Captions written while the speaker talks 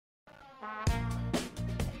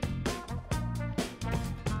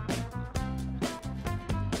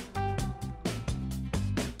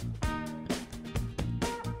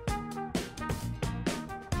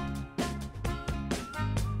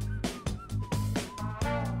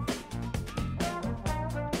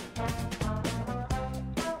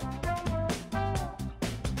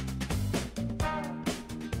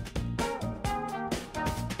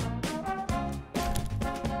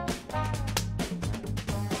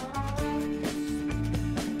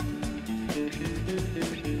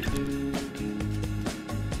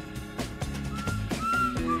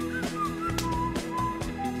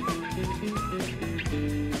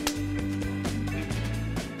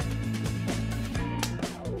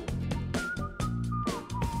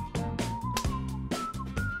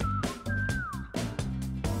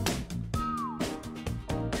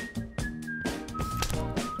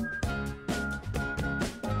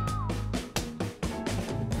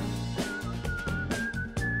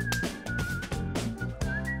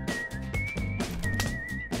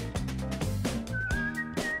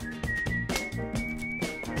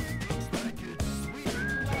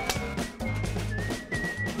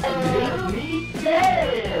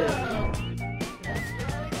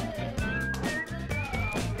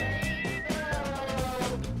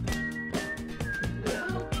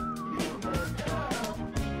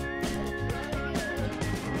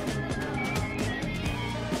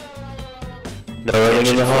No running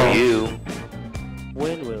in the hall. You.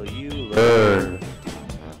 When will you Learn.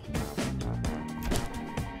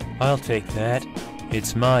 I'll take that.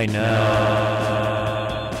 It's mine now.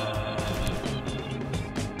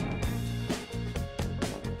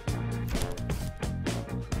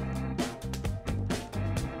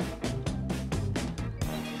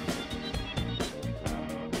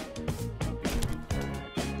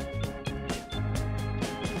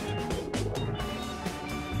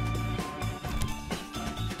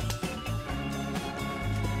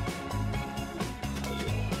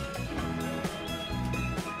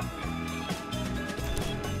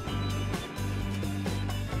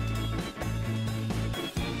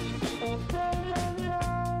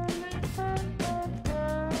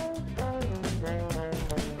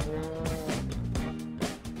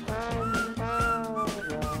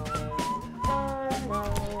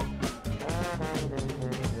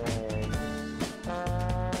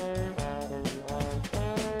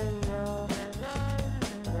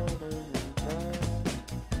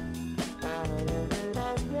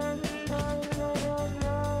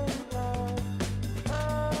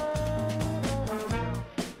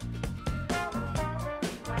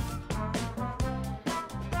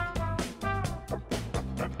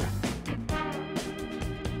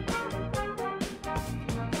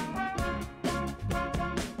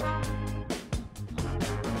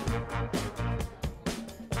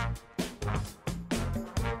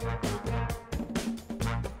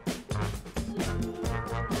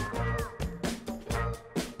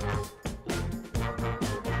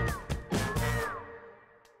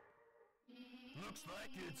 Looks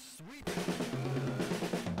like it's sweet.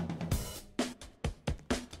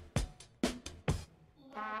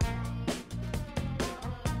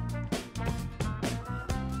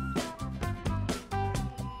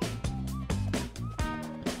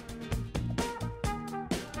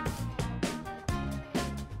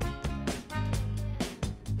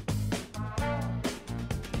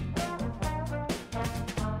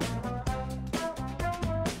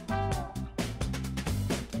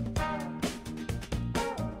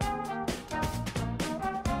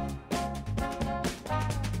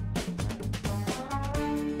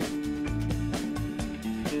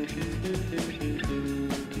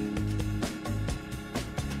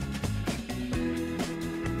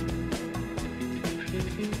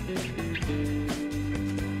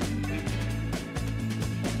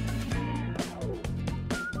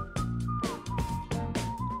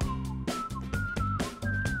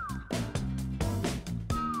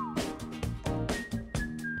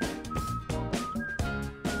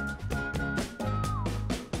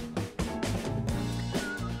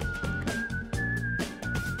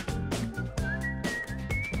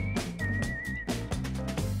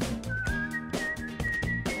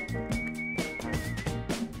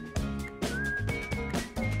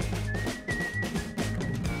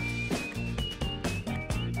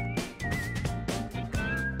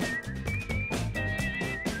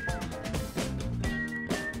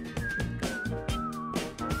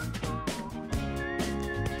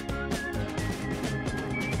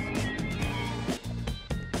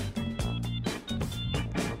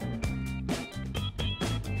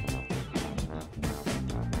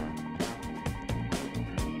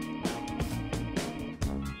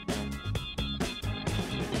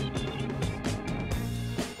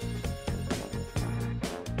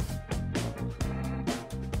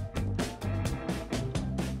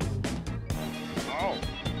 Oh,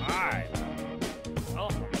 hi.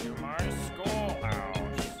 Welcome to my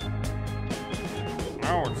schoolhouse.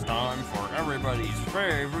 Now it's time for everybody's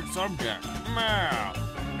favorite subject, math.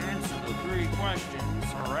 Answer the 3 questions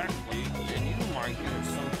correctly, and you might get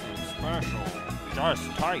something special.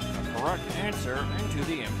 Just type the correct answer into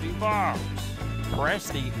the empty box.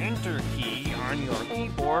 Press the Enter key on your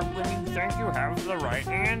keyboard when you think you have the right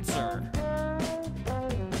answer.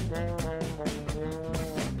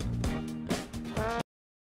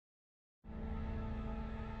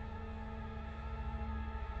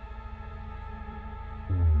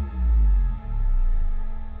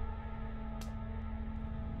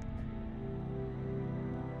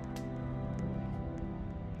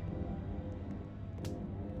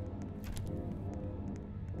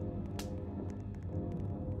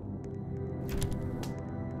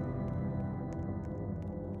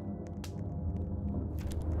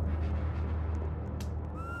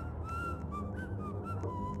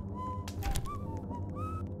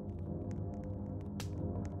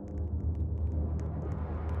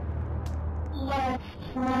 Let's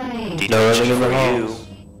play. No running in the halls.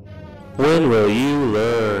 When will you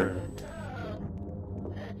learn?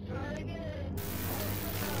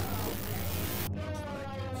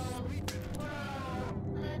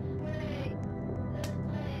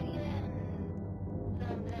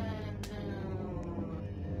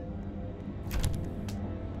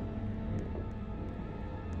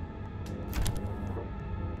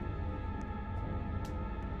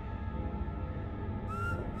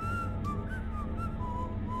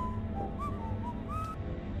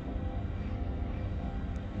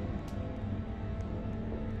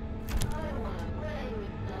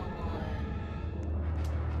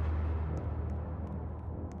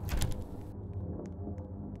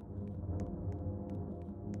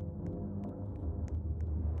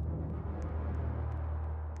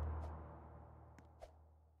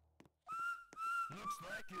 Looks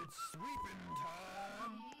like it's sweeping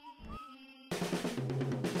time.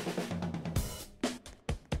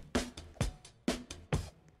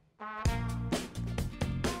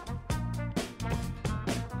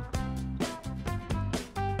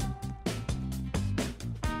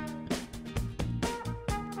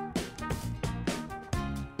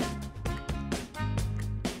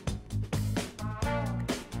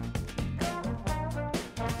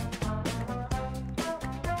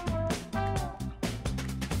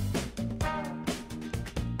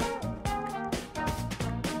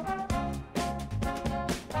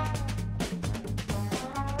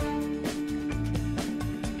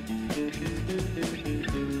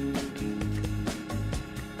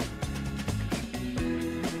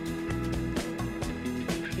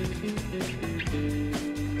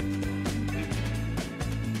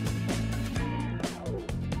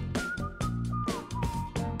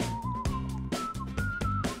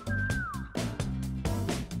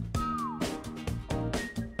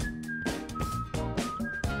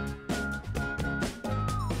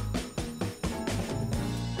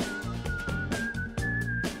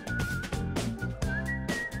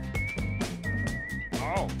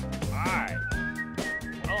 Oh, hi.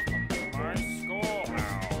 Welcome to my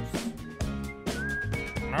schoolhouse.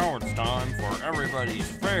 Now it's time for everybody's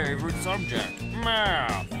favorite subject,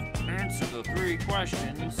 math. Answer the 3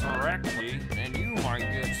 questions correctly, and you might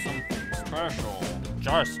get something special.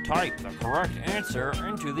 Just type the correct answer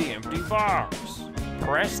into the empty box.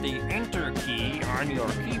 Press the Enter key on your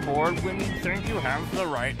keyboard when you think you have the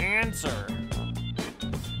right answer.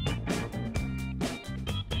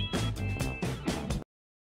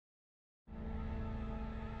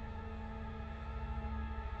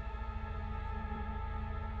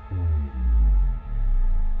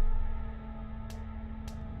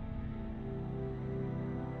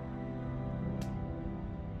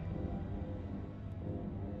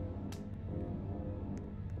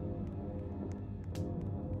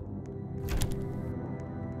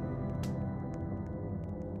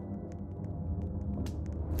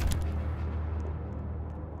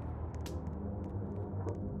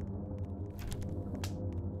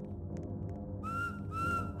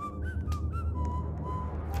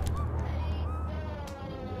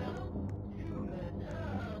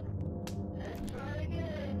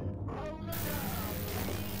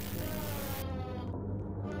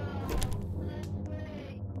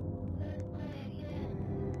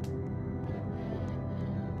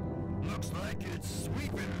 Looks like it's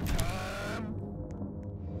sweeping time.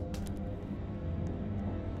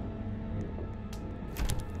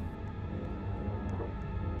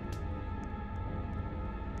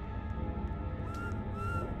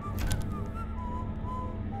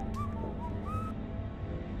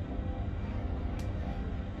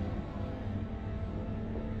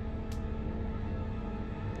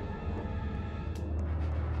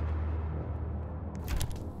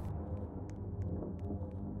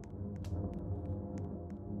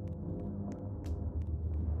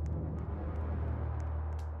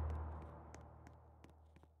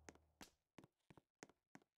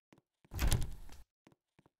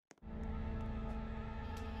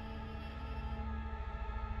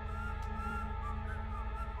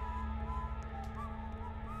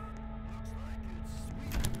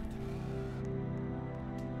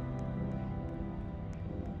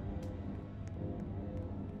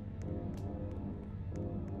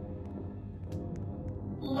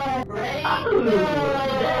 Let's break.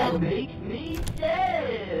 That makes me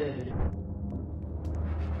sad.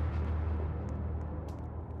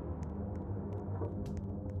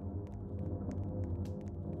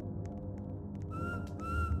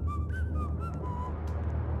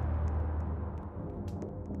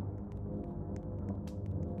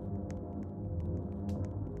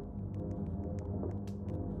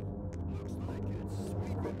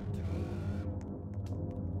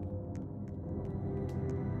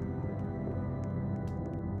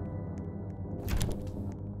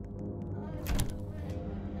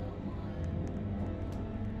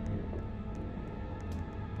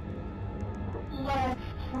 Let's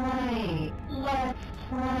pray. Let's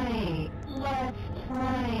pray. Let's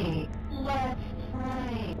pray. Let's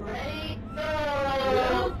pray. Right?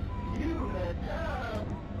 No! You messed up.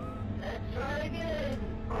 Let's try again.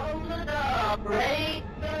 From the top. Right?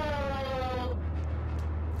 No!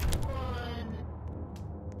 1,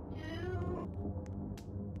 2,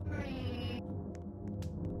 3.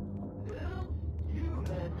 Oops, you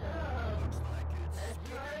messed up. Let's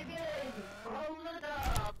try again. From the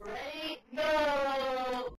top. Right? No!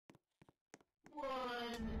 1,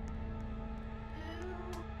 2,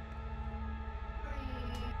 3,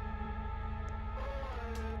 4,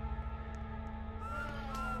 5.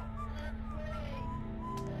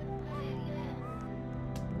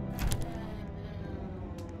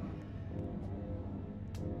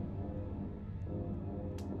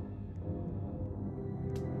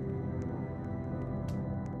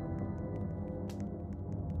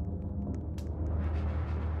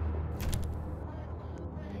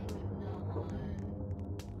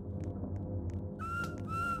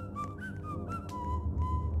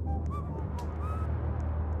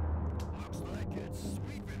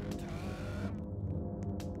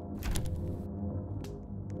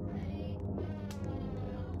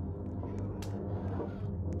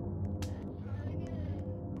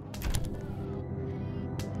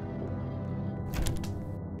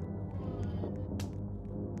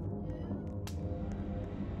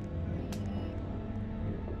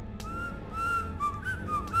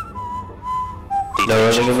 No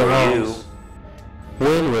running in the halls.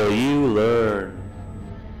 When will you learn?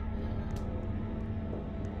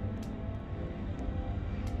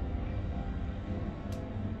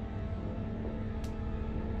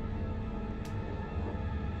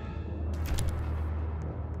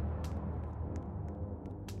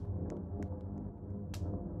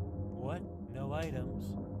 What? No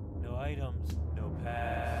items. No items. No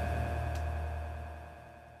pass.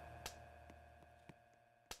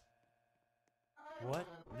 What?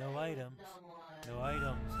 No items. No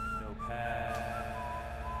items. No pass.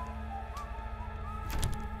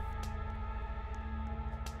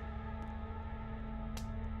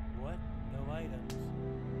 What? No items.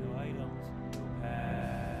 No items. No pass.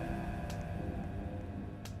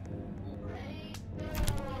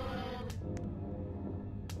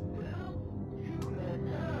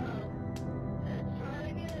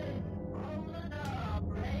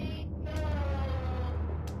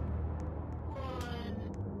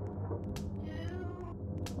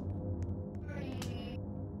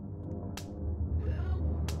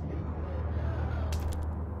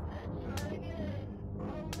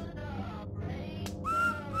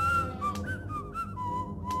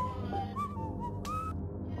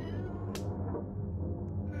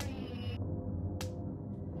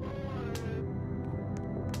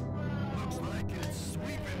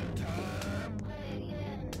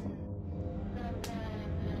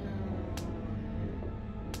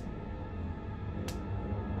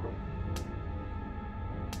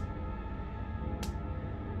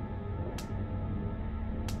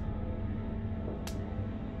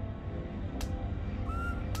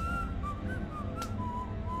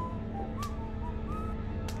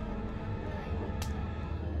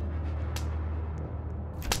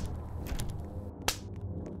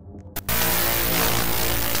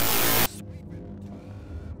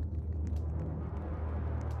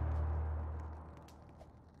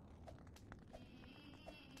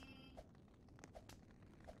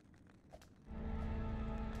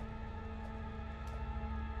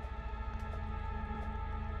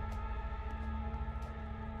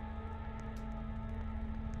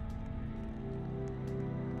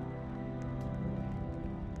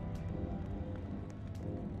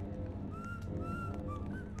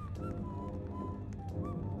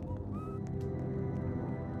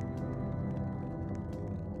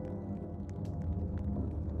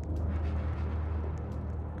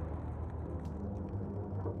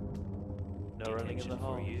 No running in the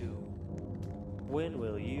halls. When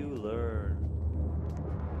will you learn?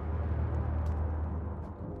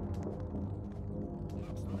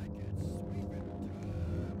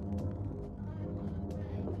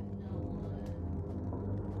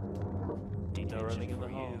 No running in the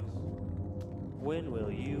halls. When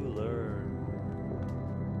will you learn?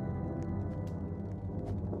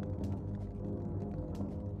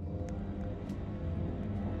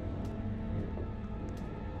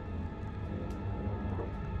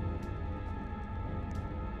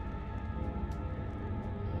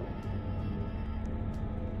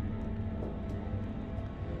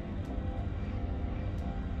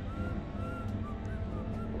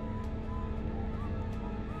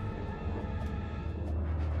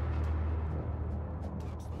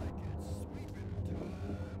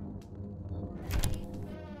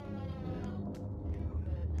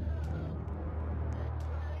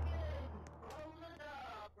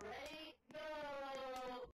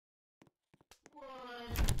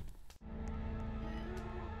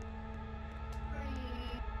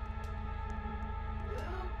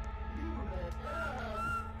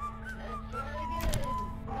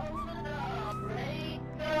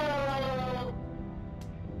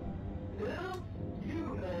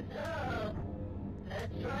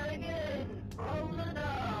 Let's try again.